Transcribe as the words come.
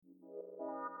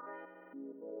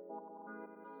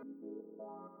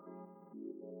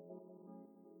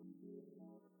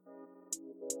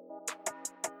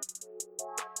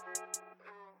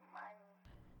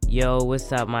Yo, what's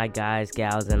up, my guys,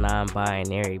 gals, and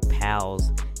non-binary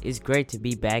pals? It's great to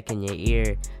be back in your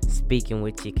ear, speaking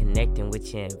with you, connecting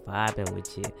with you, and vibing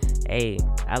with you. Hey,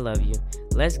 I love you.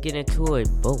 Let's get into it,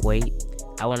 but wait.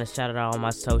 I want to shout out all my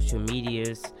social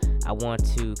medias. I want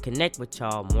to connect with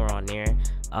y'all more on there,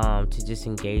 to just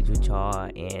engage with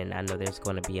y'all, and I know there's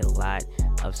going to be a lot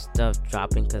of stuff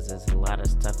dropping because there's a lot of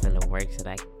stuff in the works that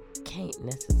I can't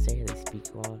necessarily speak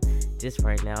on just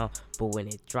right now, but when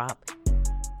it drops,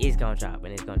 it's gonna drop,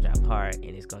 and it's gonna drop hard,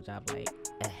 and it's gonna drop like,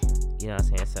 you know what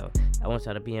I'm saying? So I want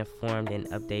y'all to be informed and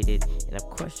updated, and of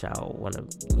course y'all want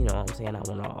to, you know what I'm saying, I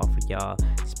want to offer y'all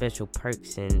special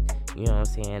perks and, you know what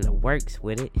I'm saying, the works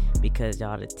with it, because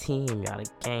y'all the team, y'all the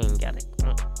gang, y'all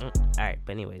the alright,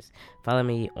 but anyways, follow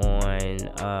me on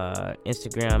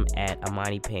Instagram at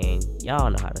Amani Payne. Y'all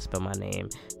know how to spell my name.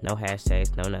 No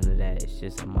hashtags, no none of that. It's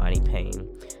just Amani Payne.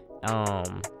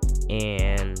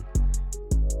 And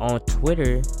on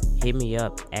Twitter, hit me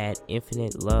up at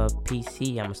Infinite Love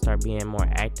PC. I'm gonna start being more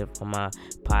active on my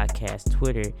podcast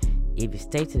Twitter. If you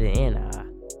stay to the end,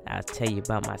 I'll tell you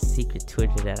about my secret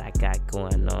Twitter that I got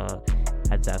going on.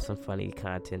 I drop some funny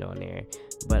content on there,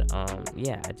 but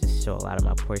yeah, I just show a lot of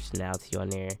my personality on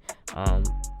there.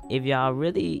 If y'all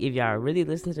really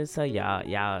listen to this, so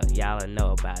y'all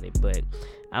know about it, but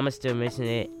I'ma still mention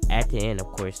it at the end, of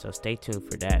course. So stay tuned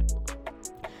for that.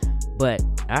 But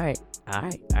all right,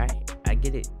 I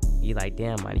get it. You like,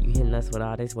 damn, man, you hitting us with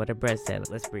all this? What the breath said.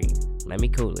 Let's breathe. Let me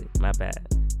cool it. My bad.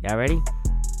 Y'all ready?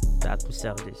 Drop some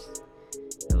shoulders.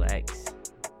 Relax.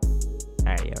 All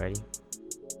right, y'all ready?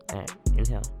 All right,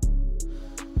 inhale.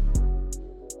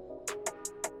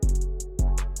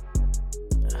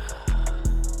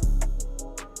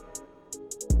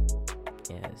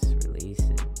 Yes, release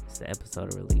it. It's the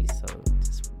episode of release, so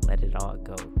just let it all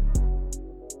go.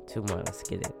 2 more. Let's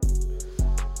get it.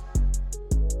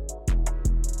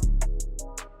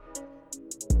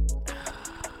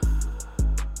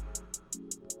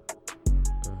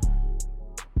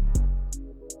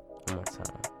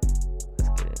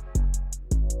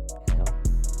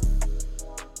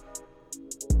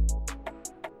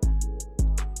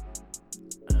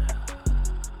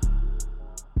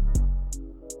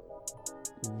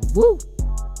 Woo!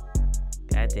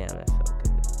 Goddamn, that felt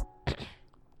good.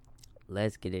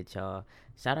 Let's get it, y'all.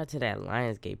 Shout out to that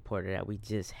Lionsgate portal that we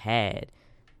just had.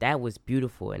 That was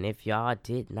beautiful. And if y'all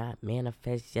did not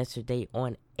manifest yesterday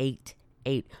on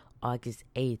August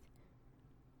 8th,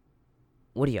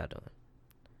 what are y'all doing?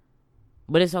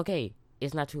 But it's okay.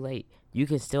 It's not too late. You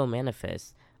can still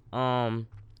manifest. I'm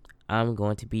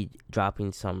going to be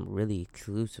dropping some really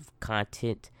exclusive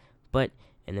content. But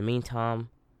in the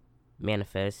meantime,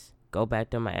 manifest, go back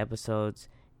to my episodes,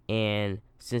 and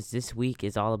since this week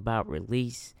is all about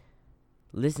release,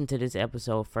 listen to this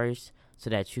episode first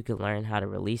so that you can learn how to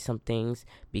release some things,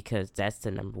 because that's the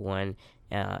number one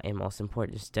and most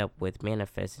important step with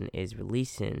manifesting is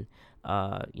releasing,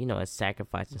 and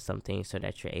sacrificing some things so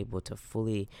that you're able to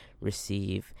fully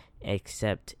receive,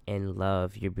 accept, and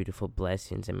love your beautiful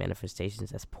blessings and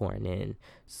manifestations that's pouring in.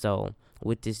 So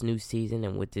with this new season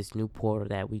and with this new portal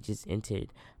that we just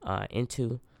entered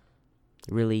into,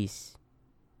 release,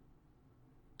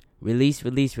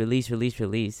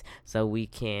 so we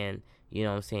can,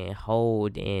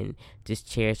 hold and just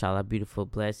cherish all our beautiful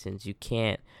blessings. You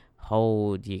can't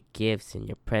hold your gifts and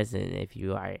your present if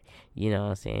you are,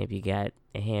 if you got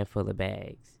a handful of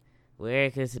bags. Where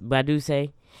does Badu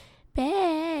say,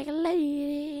 bag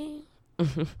lady?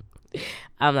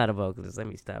 I'm not a vocalist, let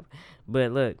me stop.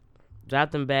 But look, drop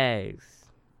them bags.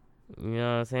 You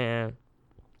know what I'm saying?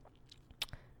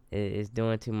 It's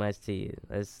doing too much to you.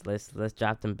 Let's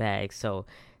drop them bags. So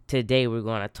today we're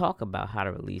going to talk about how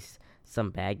to release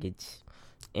some baggage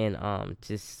and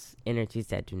just energies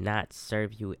that do not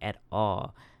serve you at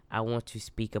all. I want to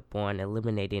speak upon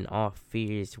eliminating all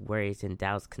fears, worries, and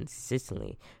doubts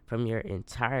consistently from your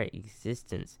entire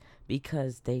existence,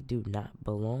 because they do not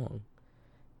belong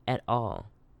at all.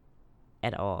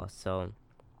 So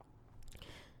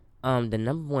the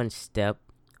number one step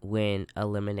when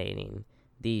eliminating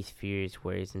these fears,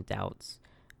 worries, and doubts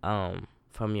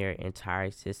from your entire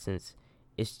existence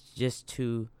is just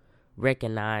to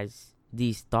recognize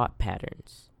these thought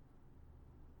patterns.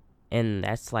 And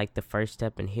that's like the first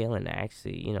step in healing,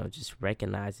 actually, just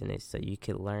recognizing it so you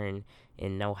can learn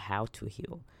and know how to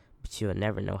heal. But you'll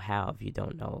never know how if you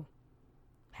don't know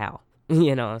how,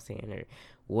 you know what I'm saying, or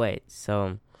what.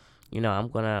 So, I'm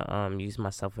going to use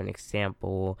myself as an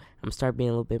example. I'm start being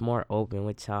a little bit more open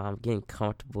with y'all. I'm getting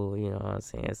comfortable, you know what I'm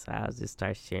saying? So I'll just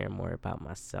start sharing more about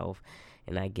myself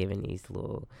and not giving these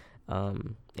little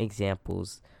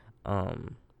examples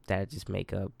that I just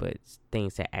make up, but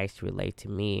things that actually relate to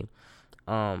me,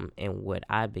 and what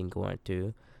I've been going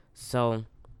through. So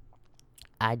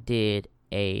I did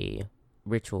a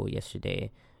ritual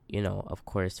yesterday, of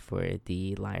course, for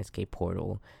the Lionsgate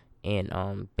portal.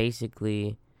 And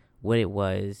basically what it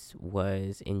was,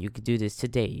 and you could do this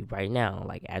today, right now,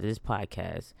 like after this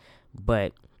podcast,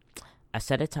 but I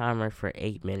set a timer for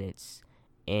 8 minutes,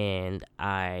 and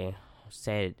I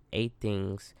said 8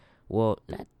 things. Well,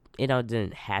 not,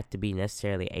 didn't have to be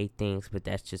necessarily 8 things, but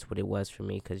that's just what it was for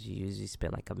me, because you usually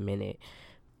spend like a minute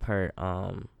per,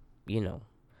 you know,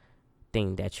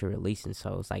 thing that you're releasing.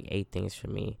 So it's like 8 things for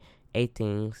me. 8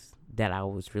 things that I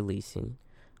was releasing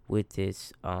with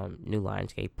this new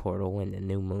Lionsgate portal and the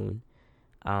new moon.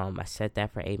 I set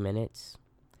that for 8 minutes,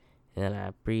 and then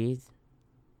I breathed.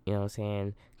 You know what I'm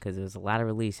saying? Because there's a lot of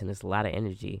release and there's a lot of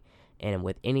energy. And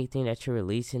with anything that you're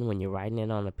releasing, when you're writing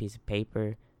it on a piece of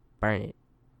paper, burn it,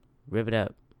 rip it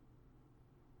up,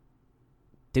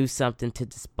 do something to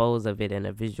dispose of it in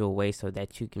a visual way so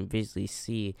that you can visually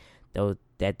see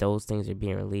those things are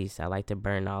being released. I like to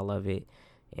burn all of it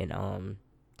and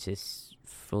just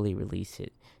fully release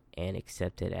it and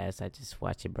accept it as I just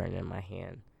watch it burn in my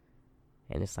hand.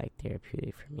 And it's like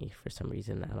therapeutic for me for some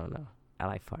reason. I don't know. I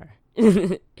like fire.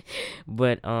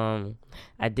 But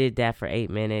I did that for 8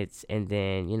 minutes, and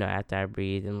then after I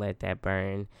breathed and let that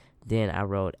burn, then I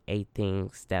wrote 8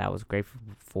 things that I was grateful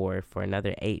for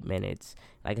another 8 minutes.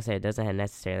 Like I said, it doesn't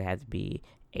necessarily have to be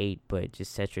 8, but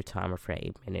just set your timer for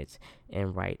 8 minutes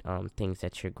and write things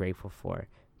that you're grateful for.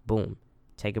 Boom.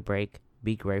 Take a break.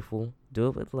 Be grateful. Do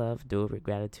it with love. Do it with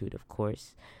gratitude, of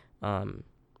course.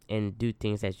 And do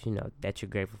things that that you're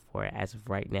grateful for as of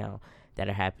right now that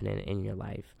are happening in your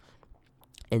life.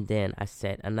 And then I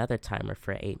set another timer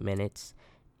for 8 minutes,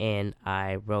 and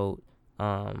I wrote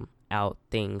out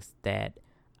things that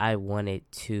I wanted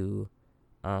to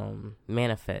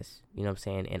manifest, you know what I'm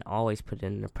saying, and always put it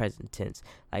in the present tense.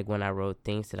 Like when I wrote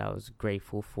things that I was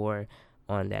grateful for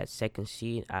on that second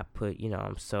sheet, I put,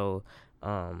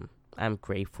 I'm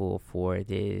grateful for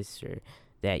this or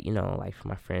that, like for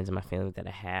my friends and my family that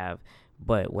I have.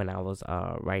 But when I was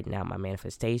writing out my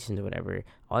manifestations or whatever,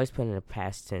 I always put in the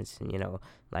past tense. And,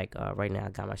 right now I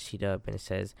got my sheet up and it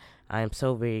says, I am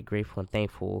so very grateful and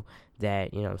thankful that,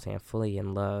 fully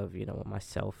in love, with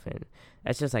myself. And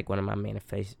that's just like one of my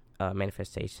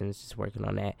manifestations, just working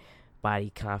on that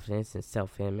body confidence and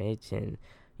self-image and,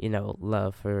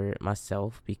 love for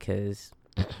myself, because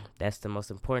that's the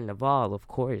most important of all, of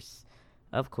course.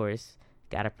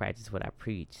 Gotta practice what I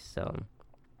preach. So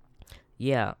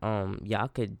yeah, y'all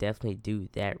could definitely do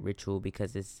that ritual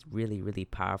because it's really, really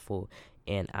powerful.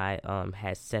 And I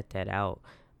had set that out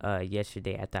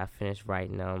yesterday after I finished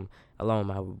writing along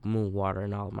with my moon water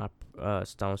and all of my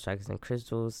stones, chakras, and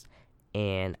crystals.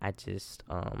 And I just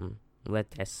let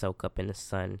that soak up in the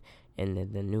sun and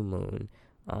then the new moon.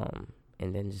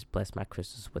 And then just bless my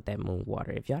crystals with that moon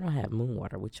water. If y'all don't have moon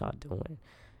water, what y'all doing?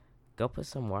 Go put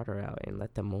some water out and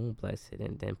let the moon bless it,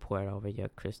 and then pour it over your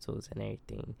crystals and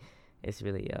everything. It's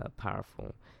really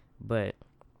powerful. But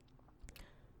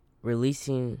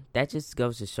releasing, that just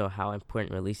goes to show how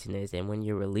important releasing is. And when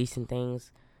you're releasing things,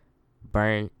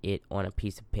 burn it on a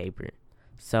piece of paper.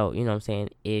 So, you know what I'm saying?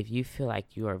 If you feel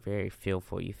like you are very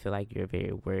fearful, you feel like you're a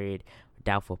very worried,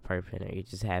 doubtful person, or you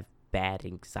just have bad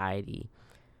anxiety,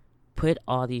 put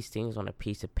all these things on a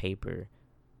piece of paper.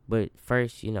 But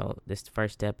first, this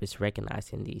first step is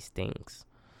recognizing these things.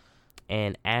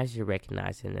 And as you're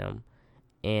recognizing them,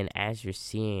 and as you're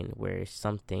seeing where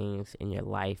some things in your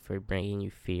life are bringing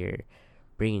you fear,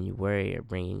 bringing you worry, or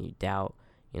bringing you doubt,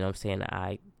 you know what I'm saying?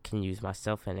 I can use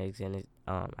myself as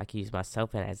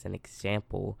an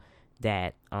example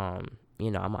that, I'm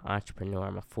an entrepreneur.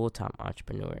 I'm a full-time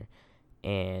entrepreneur.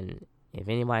 And if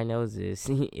anybody knows this,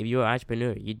 if you're an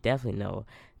entrepreneur, you definitely know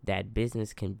that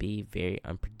business can be very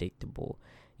unpredictable,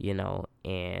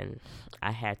 and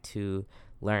I had to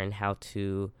learn how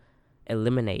to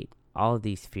eliminate all of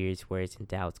these fears, worries, and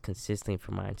doubts consistently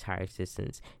for my entire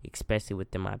existence, especially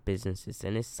within my businesses.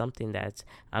 And it's something that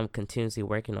I'm continuously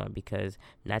working on, because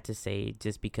not to say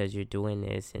just because you're doing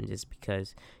this and just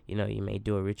because, you may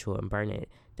do a ritual and burn it,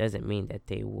 doesn't mean that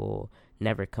they will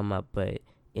never come up, but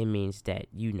it means that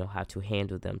you know how to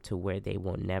handle them to where they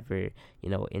will never,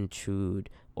 intrude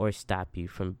or stop you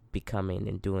from becoming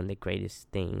and doing the greatest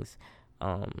things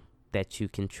that you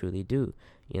can truly do.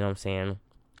 You know what I'm saying?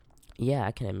 Yeah,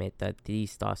 I can admit that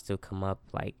these thoughts still come up.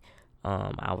 Like,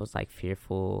 I was like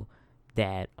fearful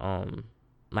that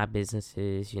my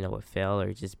businesses, would fail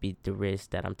or just be the risk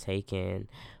that I'm taking,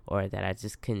 or that I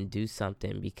just couldn't do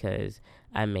something because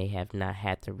I may have not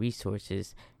had the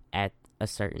resources at a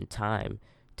certain time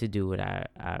to do what I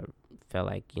felt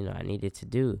like, I needed to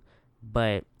do.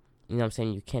 But, what I'm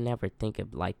saying, you can never think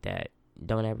of like that.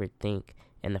 Don't ever think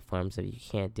in the forms of you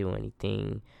can't do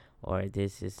anything or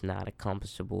this is not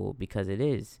accomplishable, because it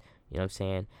is. You know what I'm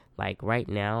saying? Like right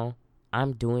now,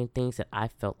 I'm doing things that I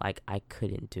felt like I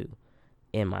couldn't do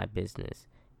in my business.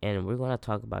 And we're going to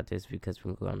talk about this because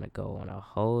we're going to go on a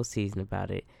whole season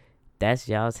about it. That's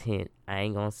y'all's hint. I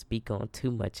ain't going to speak on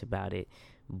too much about it.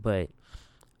 But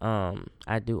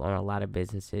I do own a lot of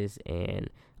businesses,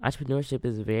 and entrepreneurship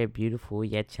is a very beautiful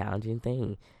yet challenging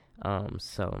thing.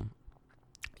 So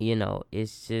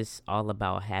it's just all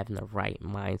about having the right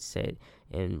mindset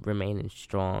and remaining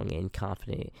strong and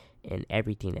confident in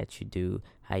everything that you do,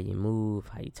 how you move,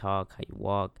 how you talk, how you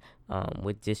walk,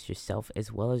 with just yourself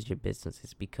as well as your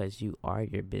businesses, because you are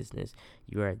your business.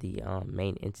 You are the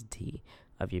main entity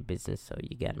of your business, so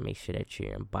you got to make sure that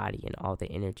you're embodying all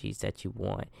the energies that you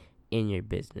want in your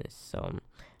business. So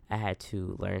I had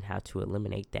to learn how to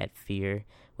eliminate that fear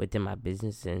within my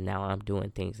business, and now I'm doing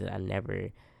things that I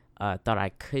never thought I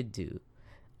could do,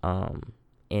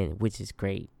 and which is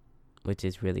great, which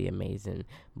is really amazing.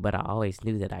 But I always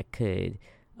knew that I could,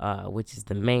 which is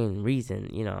the main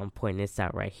reason, I'm pointing this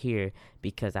out right here,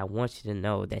 because I want you to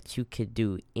know that you could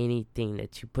do anything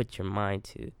that you put your mind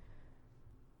to.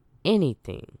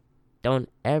 Anything. Don't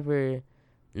ever,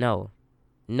 no.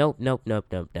 Nope.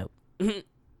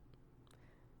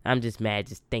 I'm just mad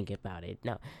just thinking about it.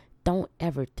 No, don't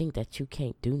ever think that you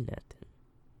can't do nothing.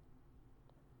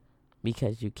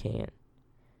 Because you can.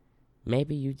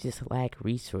 Maybe you just lack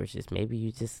resources. Maybe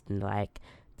you just lack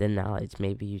the knowledge.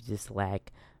 Maybe you just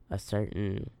lack a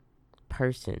certain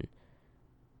person.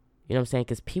 You know what I'm saying?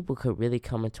 Because people could really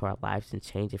come into our lives and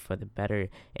change it for the better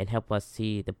and help us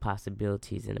see the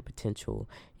possibilities and the potential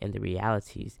and the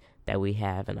realities that we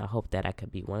have. And I hope that I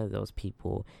could be one of those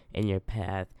people in your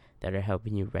path that are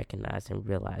helping you recognize and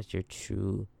realize your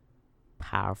true,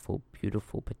 powerful,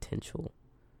 beautiful potential.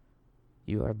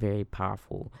 You are very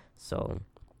powerful. So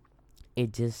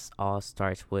it just all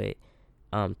starts with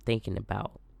thinking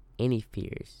about any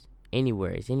fears, any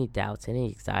worries, any doubts, any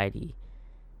anxiety,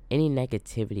 any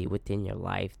negativity within your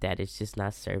life that is just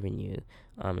not serving you.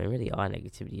 And really all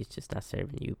negativity is just not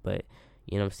serving you. But,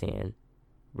 you know what I'm saying?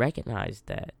 Recognize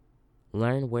that.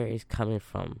 Learn where it's coming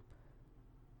from.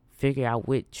 Figure out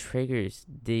what triggers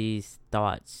these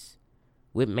thoughts.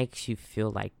 What makes you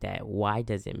feel like that? Why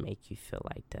does it make you feel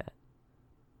like that?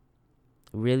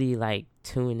 Really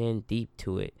tune in deep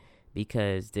to it,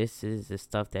 because this is the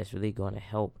stuff that's really going to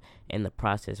help in the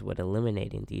process with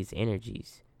eliminating these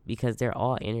energies, because they're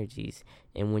all energies.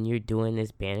 And when you're doing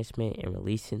this banishment and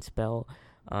releasing spell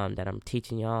that I'm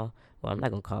teaching y'all, well, I'm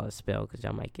not going to call it a spell because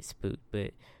y'all might get spooked,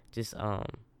 but just,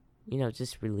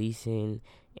 just releasing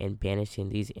and banishing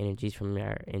these energies from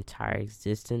your entire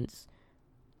existence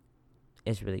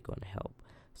is really going to help.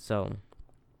 So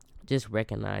just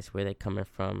recognize where they're coming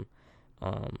from,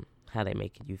 how they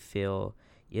make you feel.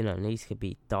 These could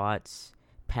be thoughts,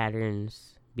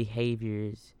 patterns,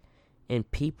 behaviors, and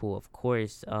people, of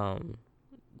course,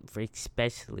 for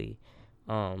especially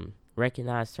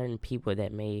recognize certain people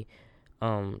that may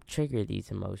trigger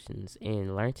these emotions,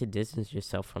 and learn to distance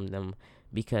yourself from them,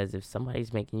 because if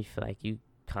somebody's making you feel like you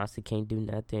constantly can't do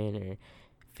nothing, or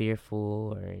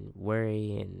fearful, or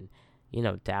worry, and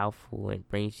doubtful, and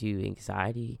brings you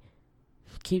anxiety,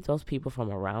 keep those people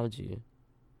from around you.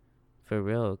 For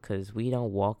real, because we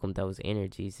don't welcome those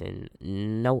energies in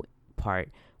no part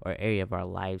or area of our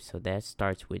lives. So that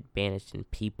starts with banishing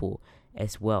people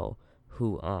as well,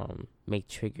 who may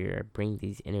trigger or bring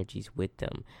these energies with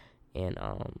them. And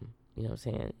you know what I'm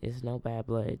saying, it's no bad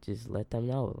blood. Just let them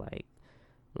know,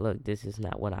 look, this is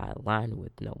not what I align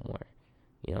with no more.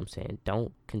 You know what I'm saying?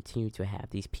 Don't continue to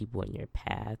have these people in your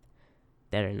path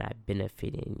that are not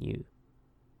benefiting you.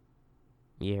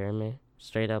 You hear me?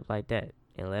 Straight up like that.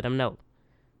 And let them know.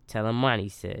 Tell them Monty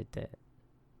said that.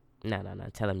 No.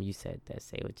 Tell them you said that.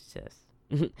 Say what you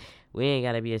just. We ain't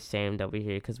got to be ashamed over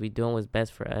here, because we doing what's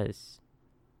best for us.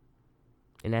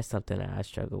 And that's something that I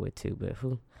struggle with too. But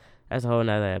that's a whole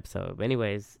nother episode. But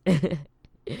anyways,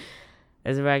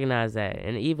 let's recognize that.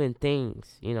 And even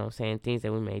things, things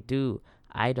that we may do,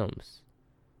 items,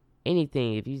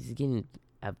 anything. If you're just getting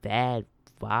a bad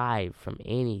vibe from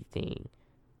anything,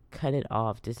 cut it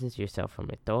off. Distance yourself from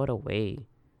it. Throw it away.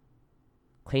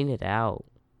 Clean it out.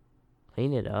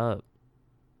 Clean it up.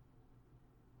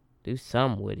 Do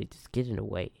something with it. Just get it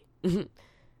away.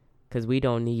 Because we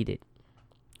don't need it.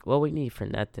 Well, we need it for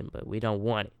nothing, but we don't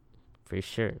want it. For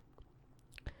sure.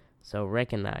 So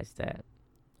recognize that.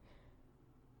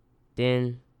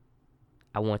 Then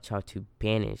I want y'all to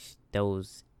banish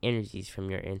those energies from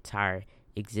your entire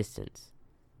existence.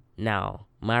 Now,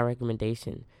 my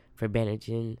recommendation for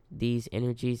managing these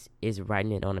energies is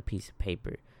writing it on a piece of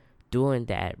paper. Doing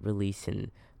that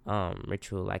releasing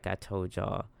ritual, like I told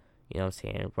y'all, you know what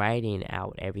I'm saying? Writing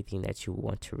out everything that you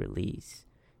want to release.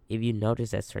 If you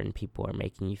notice that certain people are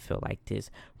making you feel like this,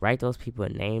 write those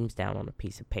people's names down on a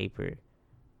piece of paper.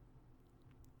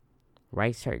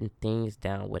 Write certain things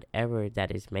down, whatever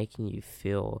that is making you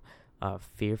feel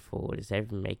fearful, is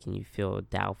ever making you feel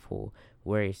doubtful,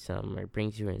 worrisome, or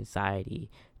brings you anxiety,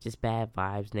 just bad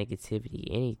vibes, negativity,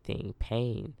 anything,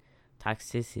 pain,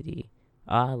 toxicity,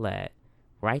 all that.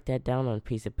 Write that down on a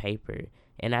piece of paper.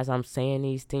 And as I'm saying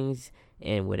these things,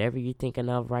 and whatever you're thinking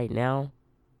of right now,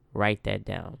 write that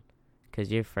down.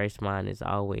 Because your first mind is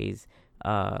always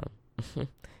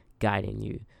guiding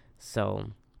you.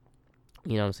 So,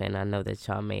 you know what I'm saying? I know that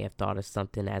y'all may have thought of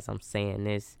something as I'm saying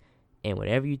this. And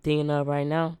whatever you're thinking of right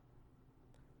now,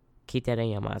 keep that in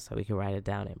your mind so we can write it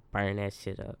down and burn that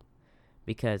shit up.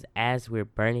 Because as we're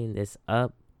burning this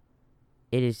up,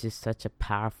 it is just such a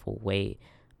powerful way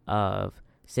of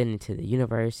sending to the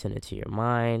universe, sending to your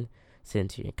mind, sending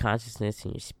to your consciousness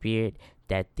and your spirit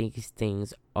that these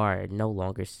things are no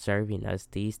longer serving us.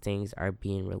 These things are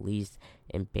being released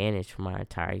and banished from our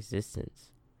entire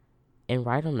existence. And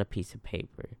write on a piece of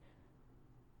paper.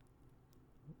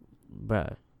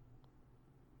 Bruh.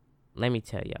 Let me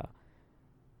tell y'all,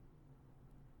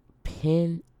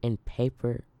 pen and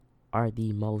paper are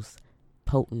the most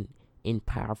potent and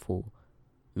powerful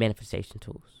manifestation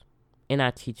tools. And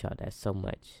I teach y'all that so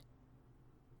much.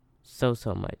 So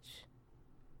much.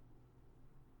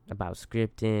 About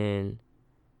scripting.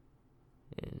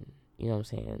 And, you know what I'm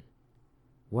saying?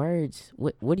 Words.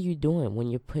 What are you doing when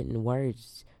you're putting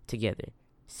words together?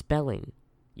 Spelling.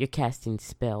 You're casting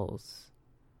spells.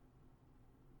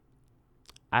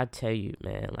 I tell you,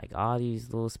 man, like all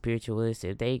these little spiritualists,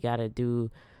 if they gotta do,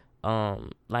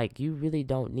 like you really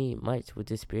don't need much with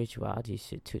this spirituality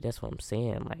shit too. That's what I'm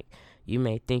saying. Like you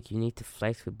may think you need to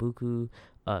flex with buku,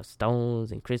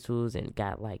 stones and crystals and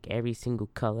got like every single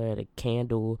color of the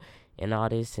candle and all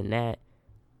this and that.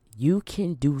 You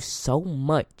can do so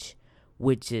much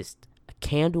with just a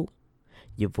candle,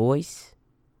 your voice,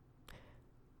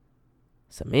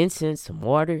 some incense, some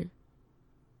water,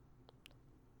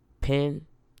 pen,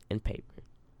 and paper.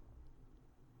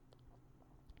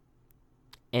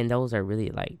 And those are really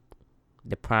like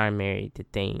the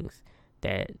things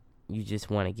that you just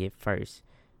want to get first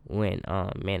when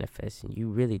manifesting. You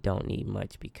really don't need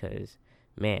much because,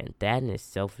 man, that in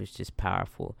itself is just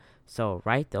powerful. So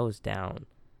write those down.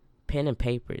 Pen and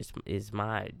paper is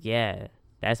my,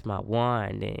 that's my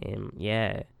wand. And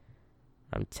yeah,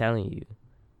 I'm telling you,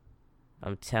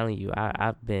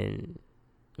 I've been,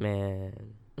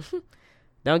 man.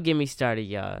 Don't get me started,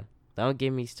 y'all. Don't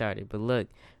get me started. But look,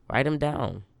 write them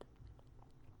down.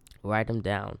 Write them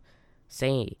down.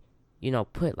 Say,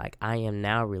 put like, I am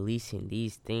now releasing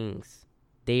these things.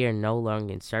 They are no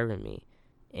longer serving me.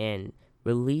 And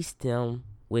release them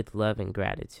with love and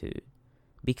gratitude.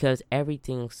 Because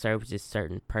everything serves a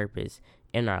certain purpose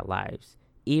in our lives.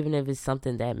 Even if it's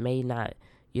something that may not,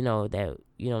 we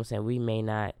may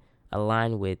not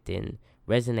align with and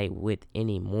resonate with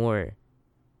anymore.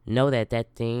 Know that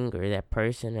thing or that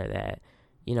person or that,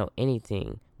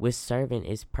 anything was serving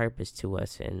its purpose to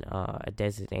us in a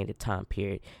designated time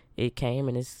period. It came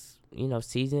in this,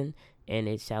 season, and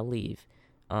it shall leave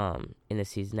in the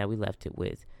season that we left it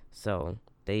with. So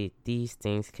these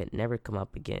things could never come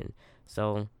up again.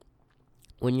 So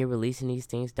when you're releasing these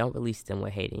things, don't release them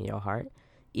with hate in your heart.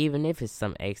 Even if it's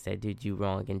some ex that did you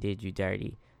wrong and did you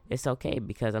dirty, it's okay,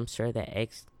 because I'm sure that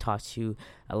ex taught you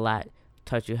a lot.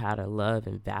 Taught you how to love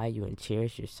and value and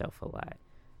cherish yourself a lot.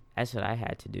 That's what I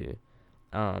had to do.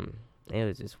 It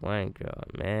was just one girl,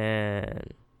 man.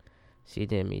 She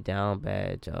did me down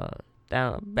bad, y'all.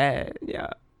 Down bad,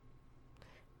 y'all.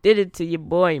 Did it to your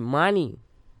boy, money.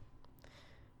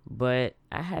 But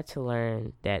I had to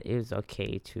learn that it was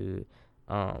okay to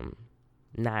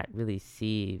not really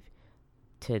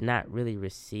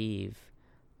receive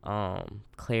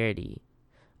clarity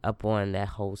upon that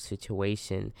whole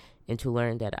situation, and to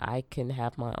learn that I can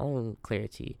have my own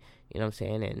clarity, you know what I'm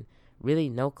saying? And really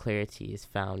no clarity is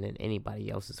found in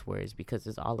anybody else's words, because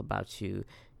it's all about you,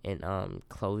 and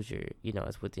closure,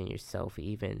 it's within yourself.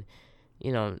 Even,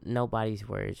 nobody's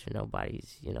words or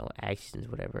nobody's, actions,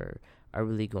 whatever, are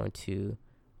really going to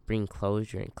bring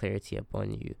closure and clarity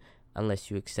upon you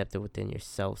unless you accept it within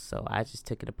yourself. So I just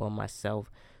took it upon myself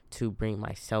to bring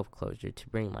myself closure, to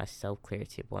bring myself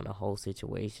clarity upon the whole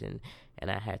situation. And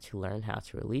I had to learn how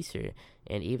to release her.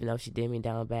 And even though she did me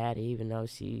down bad, even though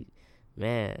she,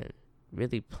 man,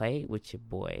 really played with your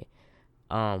boy,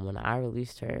 When I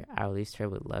released her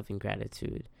with love and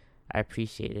gratitude. I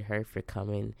appreciated her for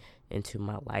coming into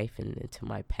my life and into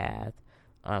my path,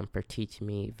 for teaching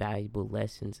me valuable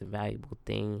lessons and valuable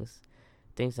things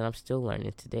that I'm still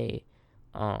learning today.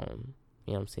 You know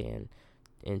what I'm saying?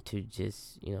 And to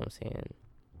just, you know what I'm saying,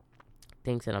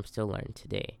 things that I'm still learning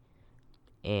today.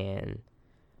 And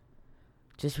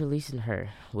just releasing her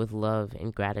with love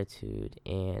and gratitude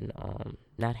and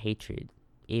not hatred.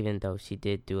 Even though she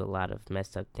did do a lot of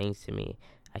messed up things to me,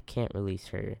 I can't release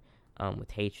her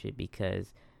with hatred,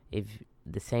 because if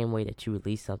the same way that you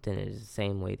release something is the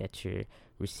same way that you're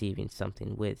receiving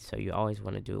something with. So you always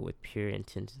want to do it with pure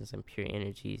intentions and pure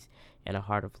energies and a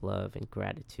heart of love and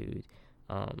gratitude.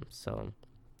 So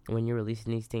when you're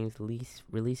releasing these things,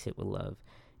 release it with love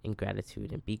and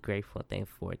gratitude, and be grateful and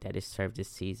thankful for it that it served this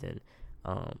season.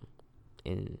 And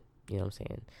you know what I'm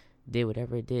saying, did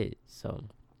whatever it did. So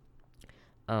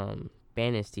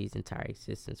banish these entire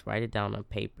existence, write it down on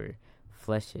paper,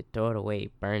 flush it, throw it away,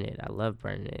 burn it. I love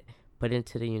burning it. Put it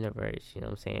into the universe, you know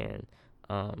what I'm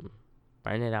saying?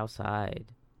 Burn it outside.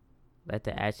 Let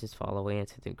the ashes fall away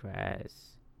into the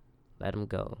grass. Let them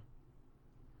go.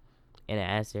 And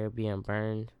as they're being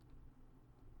burned,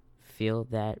 feel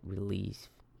that release.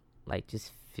 Like,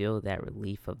 just feel that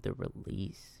relief of the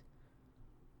release.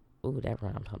 Ooh, that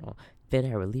rhymed. Hold on. Feel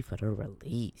that relief of the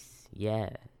release. Yeah.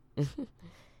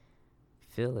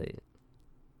 Feel it.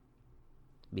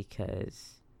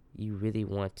 Because you really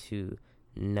want to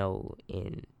know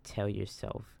and tell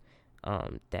yourself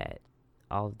that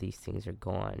all of these things are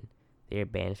gone. They're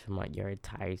banished from your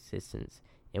entire existence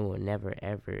and will never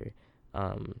ever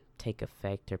take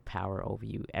effect or power over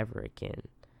you ever again.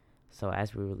 So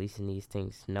as we're releasing these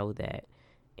things, know that,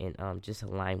 and just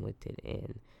align with it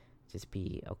and just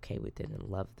be okay with it and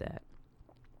love that.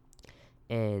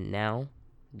 And now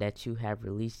that you have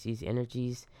released these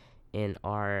energies and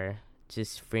are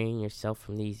just freeing yourself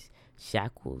from these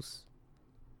shackles,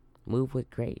 move with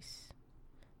grace,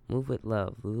 move with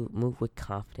love, move with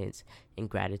confidence and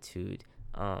gratitude,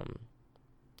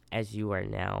 as you are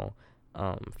now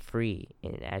free,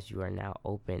 and as you are now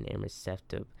open and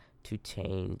receptive to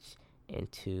change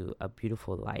into a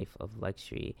beautiful life of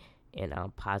luxury and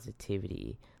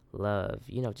positivity, love.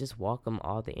 Just welcome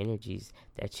all the energies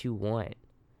that you want.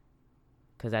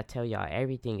 Because I tell y'all,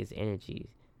 everything is energy.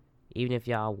 Even if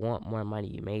y'all want more money,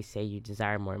 you may say you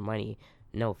desire more money.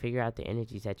 No, figure out the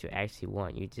energies that you actually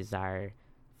want. You desire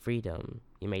freedom.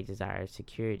 You may desire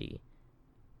security.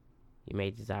 You may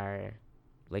desire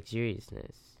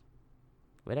luxuriousness.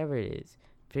 Whatever it is,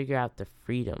 figure out the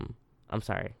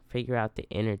figure out the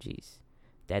energies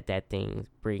that thing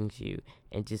brings you,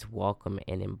 and just welcome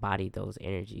and embody those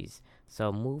energies.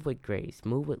 So move with grace,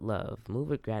 move with love, move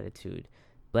with gratitude.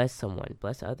 Bless someone,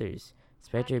 bless others.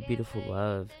 Spread your beautiful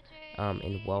love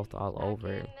and wealth all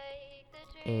over,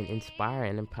 and inspire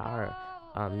and empower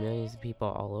millions of people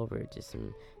all over. Just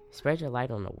spread your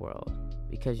light on the world,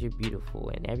 because you're beautiful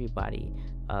and everybody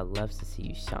loves to see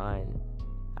you shine.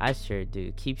 I sure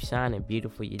do. Keep shining,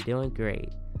 beautiful. You're doing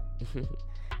great.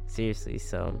 Seriously.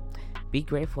 So be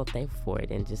grateful and thankful for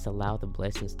it, and just allow the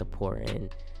blessings to pour in,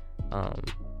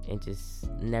 and just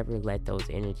never let those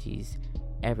energies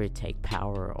ever take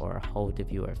power or hold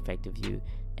of you or effect of you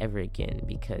ever again,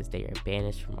 because they are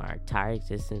banished from our entire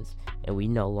existence and we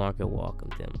no longer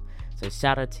welcome them. So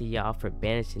shout out to y'all for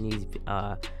banishing these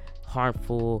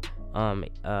harmful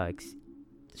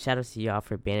shout out to y'all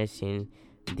for banishing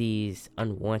these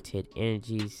unwanted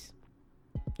energies.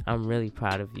 I'm really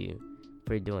proud of you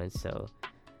for doing so.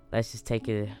 Let's just take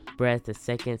a breath a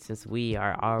second, since we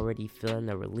are already feeling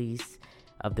the release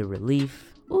of the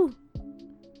relief. Ooh,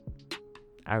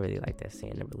 I really like that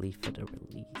saying, the relief of the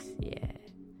release. Yeah.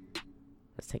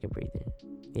 Let's take a breather.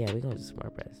 Yeah, we're going to do some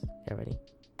more breaths. Y'all ready?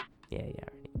 Yeah,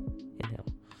 ready. Inhale.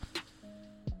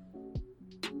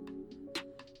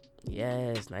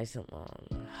 Yes, nice and long.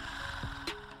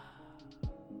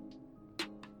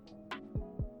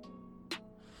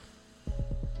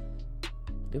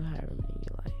 Do however many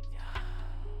you like.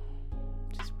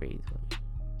 Just breathe with me.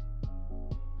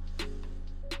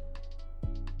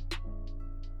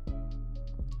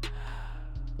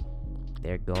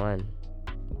 They're gone.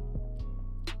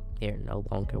 They're no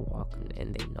longer welcome,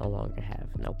 and they no longer have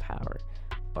no power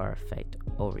or effect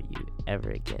over you ever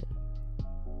again.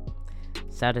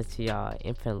 Shout out to y'all.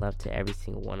 Infinite love to every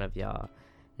single one of y'all.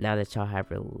 Now that y'all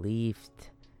have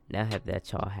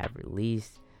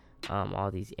released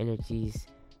all these energies,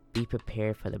 be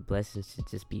prepared for the blessings to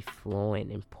just be flowing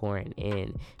and pouring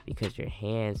in, because your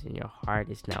hands and your heart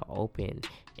is now open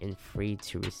and free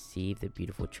to receive the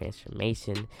beautiful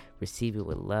transformation. Receive it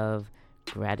with love,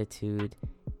 gratitude,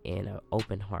 and an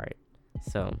open heart.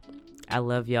 So I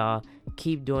love y'all.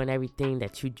 Keep doing everything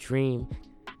that you dream,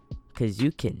 because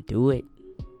you can do it.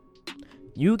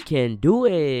 You can do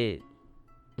it.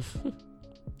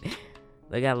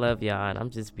 Look, I love y'all, and I'm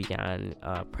just beyond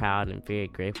proud and very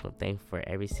grateful and thankful for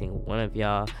every single one of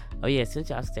y'all. Oh yeah, since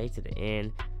y'all stayed to the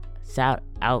end, shout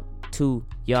out to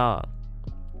y'all.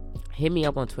 Hit me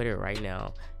up on Twitter right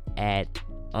now at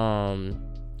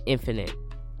Infinite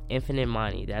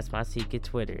Money. That's my secret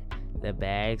Twitter. The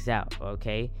bag's out,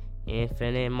 okay?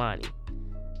 Infinite Money.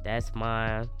 That's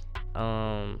my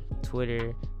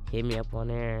Twitter. Hit me up on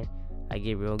there. I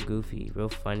get real goofy, real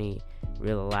funny,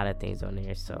 a lot of things on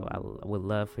there. So I would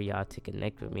love for y'all to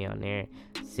connect with me on there.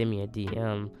 Send me a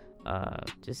DM.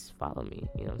 Just follow me.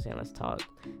 You know what I'm saying? Let's talk.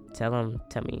 Tell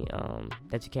me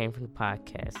that you came from the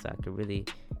podcast, so I could really,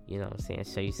 you know what I'm saying,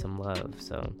 show you some love.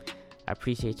 So I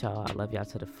appreciate y'all. I love y'all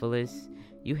to the fullest.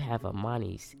 You have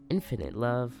Amani's infinite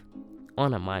love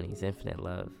on Amani's infinite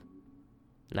love.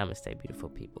 Namaste, beautiful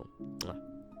people. Mwah.